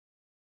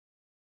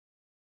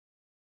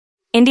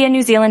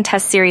India-New Zealand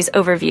Test Series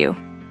Overview,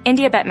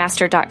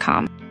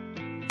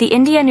 IndiaBetMaster.com. The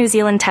India-New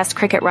Zealand Test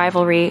cricket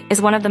rivalry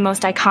is one of the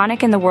most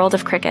iconic in the world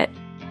of cricket.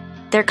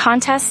 Their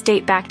contests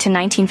date back to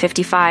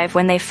 1955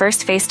 when they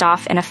first faced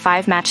off in a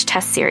 5-match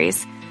Test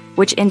series,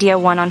 which India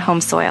won on home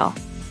soil.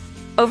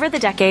 Over the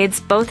decades,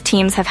 both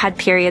teams have had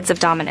periods of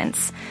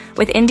dominance,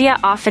 with India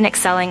often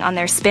excelling on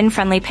their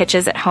spin-friendly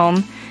pitches at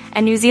home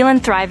and New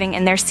Zealand thriving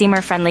in their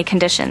seamer-friendly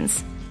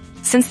conditions.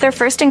 Since their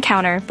first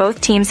encounter,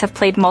 both teams have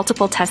played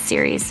multiple Test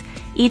series,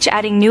 each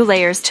adding new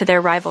layers to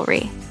their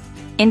rivalry.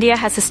 India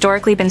has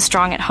historically been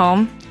strong at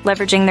home,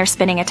 leveraging their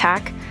spinning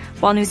attack,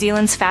 while New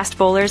Zealand's fast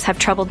bowlers have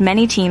troubled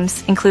many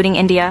teams, including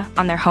India,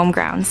 on their home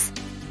grounds.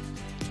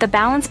 The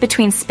balance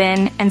between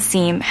spin and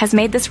seam has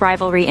made this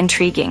rivalry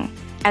intriguing,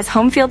 as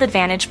home field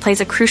advantage plays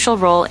a crucial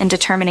role in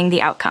determining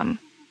the outcome.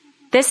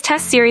 This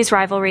Test series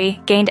rivalry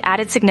gained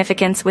added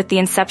significance with the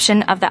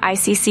inception of the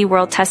ICC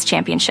World Test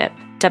Championship,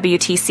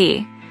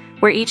 WTC,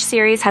 where each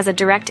series has a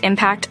direct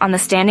impact on the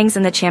standings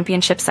in the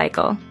championship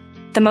cycle.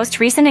 The most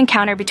recent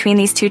encounter between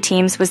these two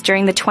teams was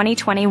during the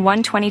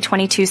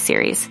 2021-2022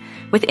 series,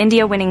 with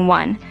India winning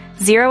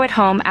 1-0 at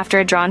home after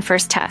a drawn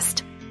first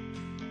Test.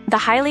 The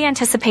highly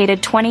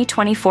anticipated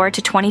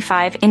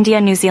 2024-25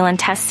 India-New Zealand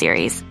Test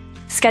Series,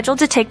 scheduled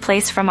to take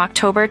place from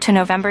October to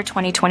November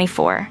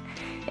 2024,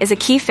 is a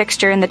key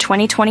fixture in the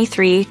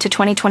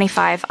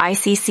 2023-2025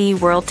 ICC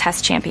World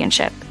Test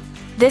Championship.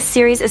 This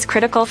series is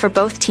critical for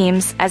both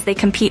teams as they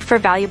compete for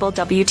valuable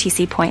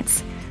WTC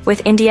points,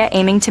 with India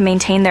aiming to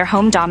maintain their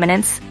home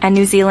dominance and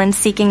New Zealand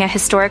seeking a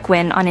historic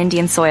win on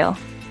Indian soil.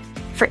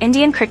 For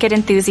Indian cricket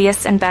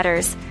enthusiasts and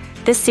bettors,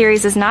 this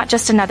series is not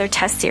just another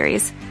Test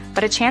series,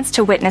 but a chance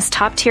to witness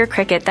top-tier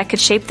cricket that could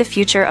shape the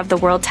future of the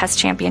World Test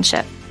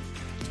Championship.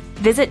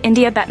 Visit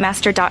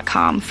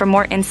IndiaBetMaster.com for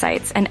more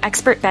insights and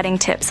expert betting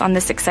tips on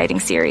this exciting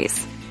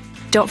series.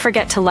 Don't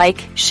forget to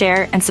like,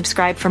 share, and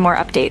subscribe for more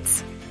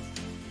updates.